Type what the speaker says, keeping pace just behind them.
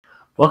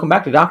Welcome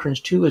back to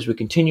Doctrines 2 as we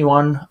continue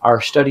on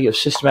our study of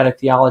systematic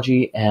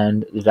theology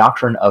and the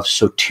doctrine of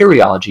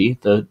soteriology,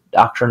 the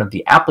doctrine of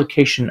the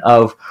application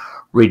of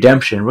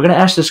redemption. We're going to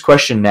ask this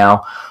question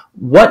now: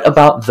 what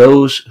about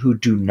those who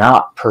do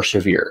not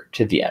persevere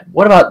to the end?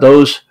 What about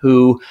those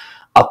who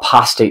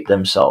apostate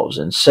themselves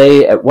and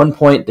say at one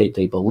point they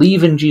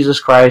believe in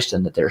Jesus Christ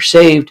and that they're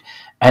saved,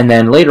 and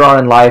then later on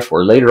in life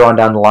or later on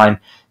down the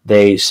line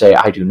they say,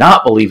 I do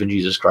not believe in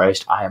Jesus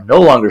Christ, I am no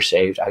longer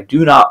saved, I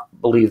do not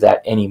believe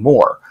that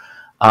anymore.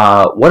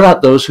 What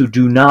about those who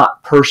do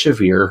not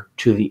persevere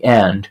to the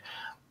end?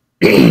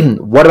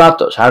 What about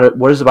those?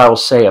 What does the Bible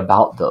say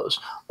about those?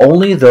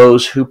 Only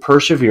those who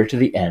persevere to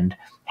the end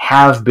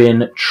have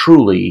been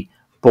truly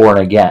born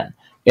again.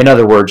 In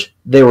other words,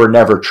 they were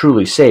never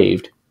truly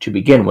saved to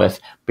begin with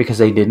because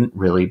they didn't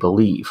really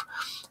believe.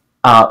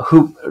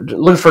 Look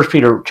at 1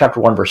 Peter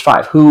chapter 1, verse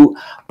 5. Who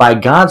by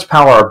God's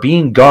power are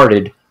being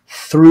guarded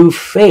through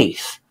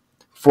faith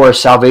for a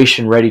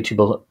salvation ready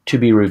to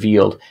be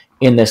revealed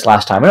in this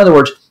last time. In other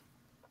words,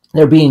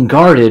 they're being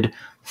guarded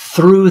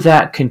through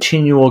that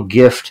continual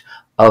gift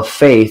of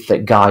faith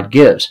that God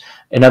gives.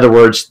 In other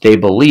words, they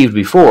believed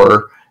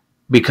before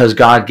because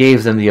God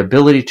gave them the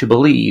ability to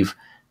believe.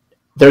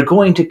 They're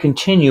going to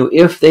continue,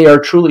 if they are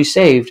truly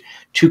saved,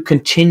 to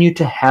continue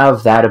to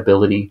have that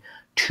ability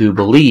to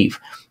believe.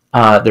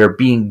 They're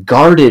being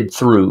guarded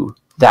through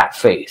that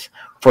faith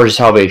for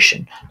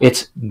salvation.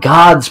 It's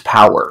God's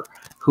power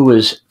who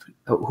is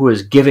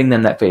giving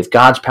them that faith.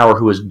 God's power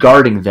who is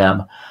guarding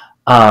them,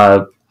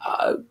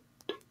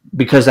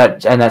 because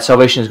that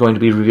salvation is going to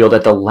be revealed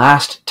at the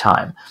last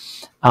time.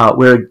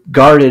 We're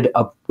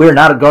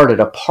not guarded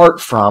apart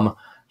from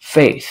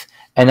faith,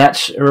 and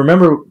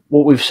remember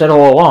what we've said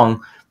all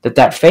along,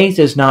 that faith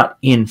is not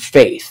in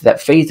faith.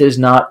 That faith is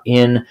not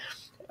in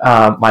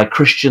my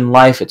Christian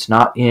life. It's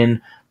not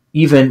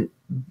even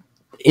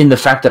in the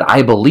fact that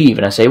I believe,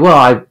 and I say,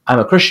 well, I'm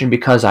a Christian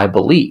because I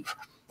believe.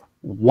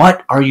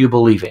 What are you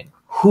believing?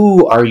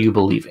 Who are you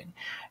believing?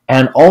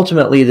 And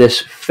ultimately, this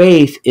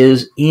faith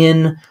is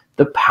in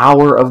the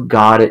power of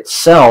God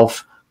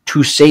itself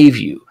to save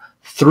you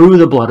through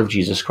the blood of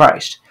Jesus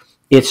Christ.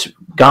 It's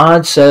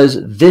God says,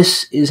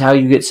 this is how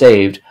you get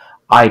saved.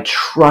 I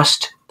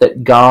trust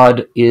that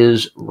God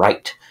is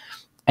right.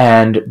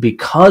 And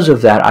because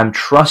of that, I'm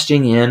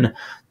trusting in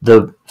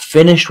the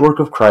finished work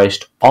of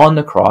Christ on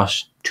the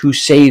cross to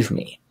save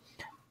me.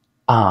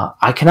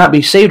 I cannot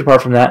be saved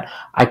apart from that.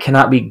 I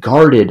cannot be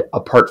guarded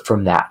apart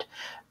from that.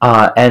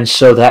 And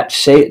so that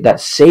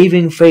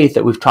saving faith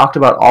that we've talked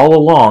about all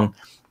along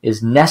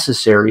is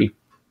necessary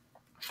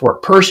for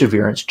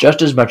perseverance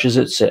just as much as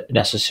it's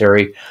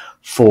necessary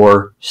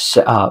for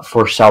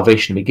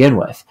salvation to begin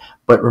with.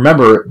 But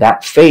remember,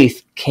 that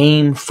faith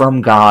came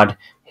from God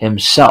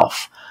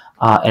himself.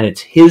 And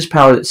it's his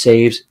power that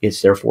saves.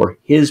 It's therefore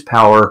his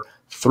power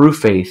through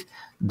faith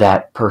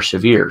that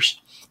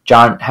perseveres.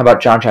 How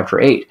about John chapter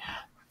 8?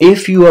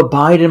 If you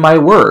abide in my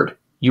word,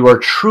 you are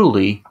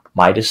truly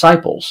my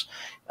disciples.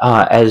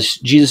 As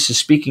Jesus is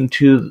speaking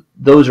to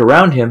those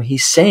around him,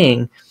 he's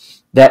saying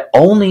that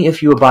only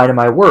if you abide in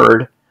my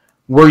word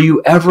were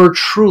you ever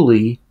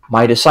truly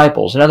my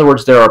disciples. In other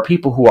words, there are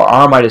people who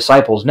are my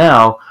disciples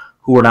now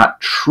who are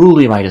not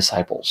truly my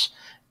disciples.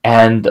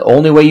 And the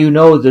only way you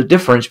know the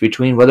difference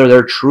between whether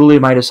they're truly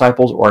my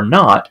disciples or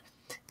not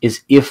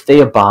is if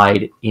they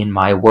abide in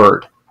my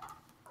word.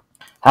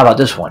 How about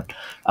this one?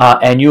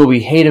 And you will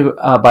be hated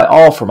by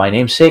all for my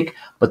name's sake,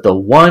 but the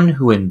one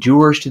who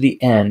endures to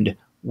the end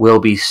will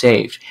be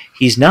saved.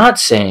 He's not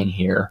saying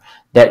here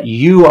that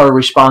you are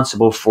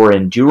responsible for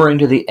enduring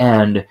to the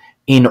end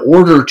in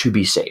order to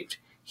be saved.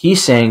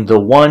 He's saying the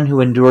one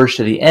who endures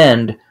to the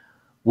end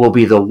will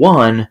be the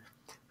one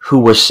who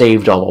was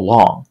saved all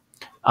along,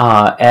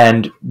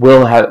 and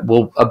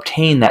will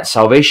obtain that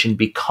salvation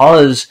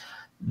because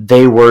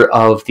they were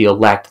of the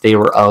elect, they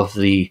were of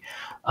the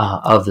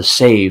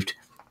saved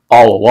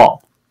all along.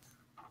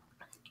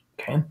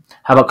 Okay.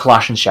 How about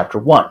Colossians chapter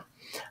 1?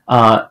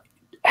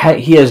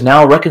 He has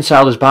now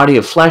reconciled his body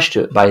of flesh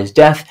to it by his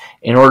death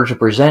in order to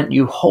present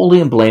you holy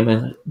and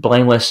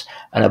blameless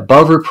and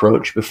above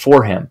reproach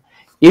before him,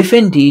 if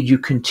indeed you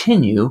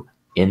continue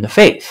in the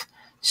faith,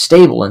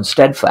 stable and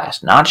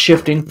steadfast, not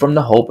shifting from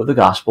the hope of the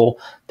gospel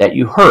that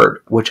you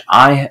heard, which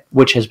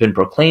has been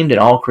proclaimed in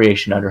all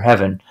creation under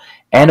heaven,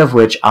 and of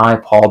which I,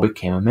 Paul,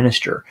 became a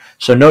minister.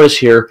 So notice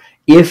here,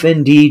 if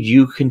indeed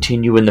you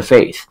continue in the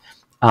faith,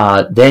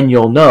 then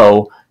you'll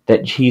know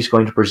that he's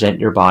going to present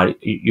your body,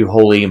 you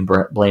holy and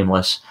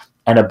blameless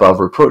and above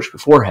reproach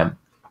before him.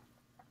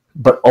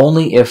 But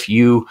only if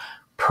you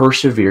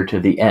persevere to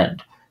the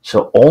end.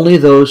 So only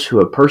those who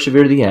have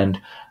persevered to the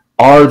end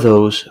are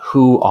those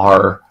who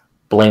are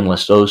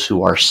blameless, those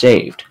who are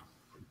saved.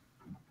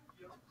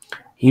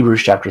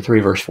 Hebrews chapter 3,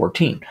 verse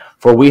 14.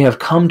 For we have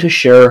come to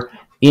share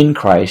in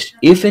Christ,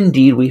 if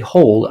indeed we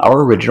hold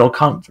our original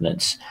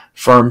confidence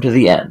firm to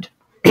the end.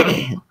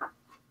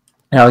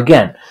 Now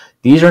again,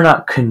 these are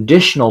not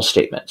conditional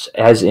statements,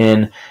 as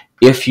in,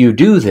 if you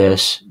do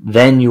this,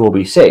 then you will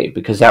be saved,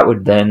 because that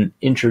would then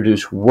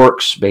introduce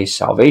works-based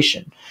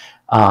salvation.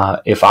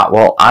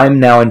 I'm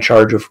now in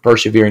charge of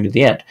persevering to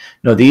the end.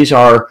 No, these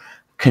are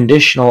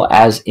conditional,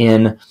 as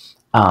in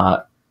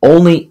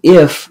only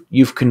if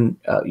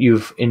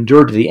you've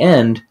endured to the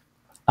end,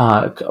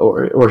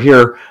 or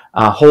here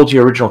hold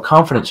your original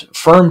confidence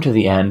firm to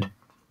the end,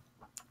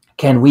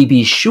 can we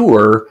be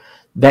sure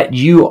that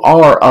you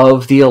are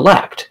of the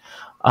elect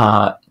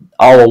all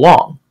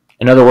along.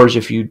 In other words,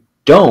 if you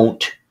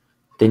don't,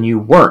 then you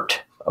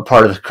weren't a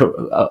part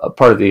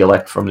of the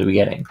elect from the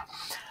beginning.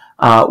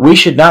 We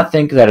should not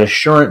think that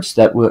assurance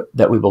that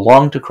we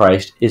belong to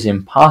Christ is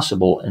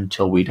impossible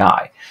until we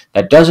die.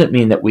 That doesn't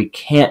mean that we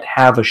can't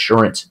have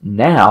assurance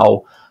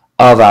now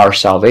of our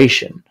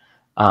salvation.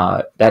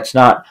 That's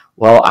not,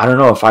 well, I don't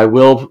know if I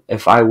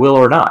will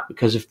or not,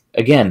 because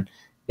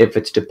if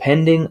it's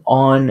depending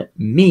on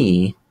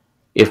me,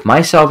 if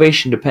my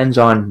salvation depends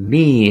on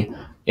me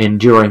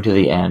enduring to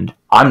the end,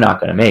 I'm not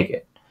going to make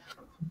it.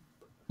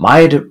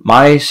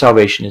 My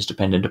salvation is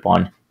dependent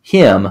upon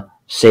Him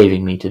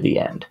saving me to the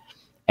end.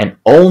 And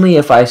only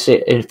if I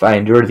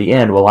endure to the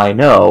end will I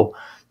know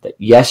that,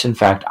 yes, in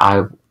fact,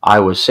 I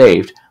was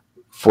saved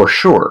for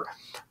sure.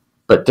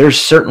 But there's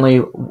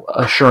certainly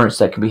assurance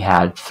that can be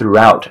had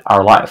throughout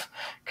our life.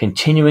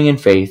 Continuing in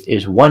faith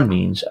is one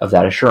means of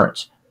that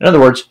assurance. In other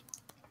words,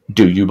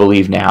 do you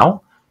believe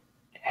now?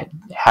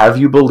 Have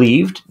you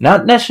believed?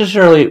 Not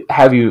necessarily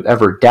have you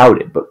ever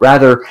doubted, but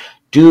rather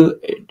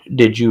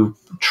did you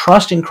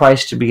trust in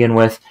Christ to begin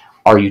with?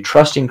 Are you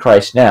trusting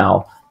Christ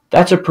now?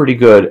 That's a pretty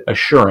good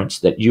assurance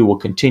that you will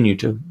continue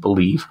to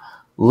believe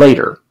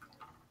later.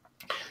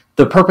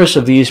 The purpose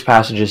of these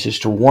passages is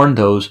to warn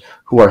those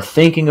who are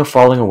thinking of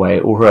falling away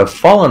or who have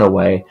fallen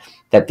away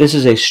that this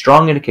is a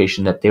strong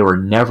indication that they were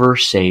never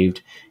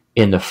saved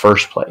in the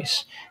first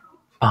place.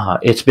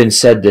 It's been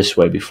said this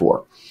way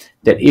before,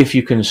 that if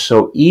you can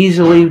so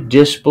easily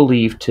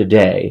disbelieve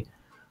today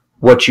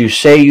what you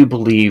say you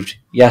believed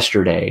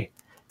yesterday,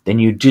 then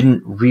you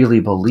didn't really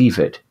believe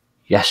it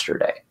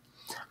yesterday.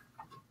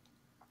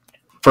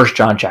 1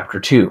 John chapter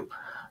 2.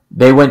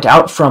 They went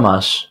out from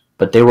us,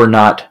 but they were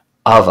not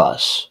of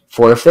us.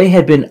 For if they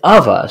had been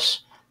of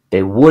us,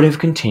 they would have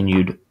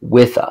continued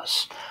with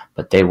us.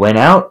 But they went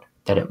out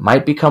that it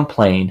might become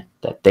plain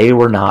that they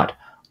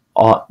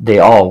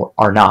all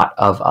are not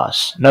of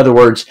us. In other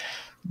words,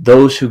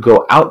 those who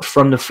go out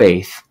from the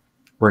faith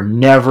were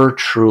never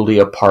truly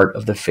a part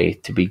of the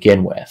faith to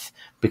begin with,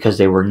 because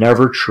they were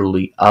never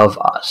truly of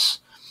us.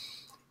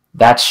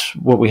 That's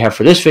what we have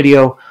for this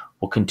video.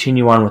 We'll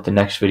continue on with the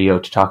next video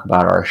to talk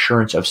about our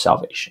assurance of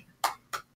salvation.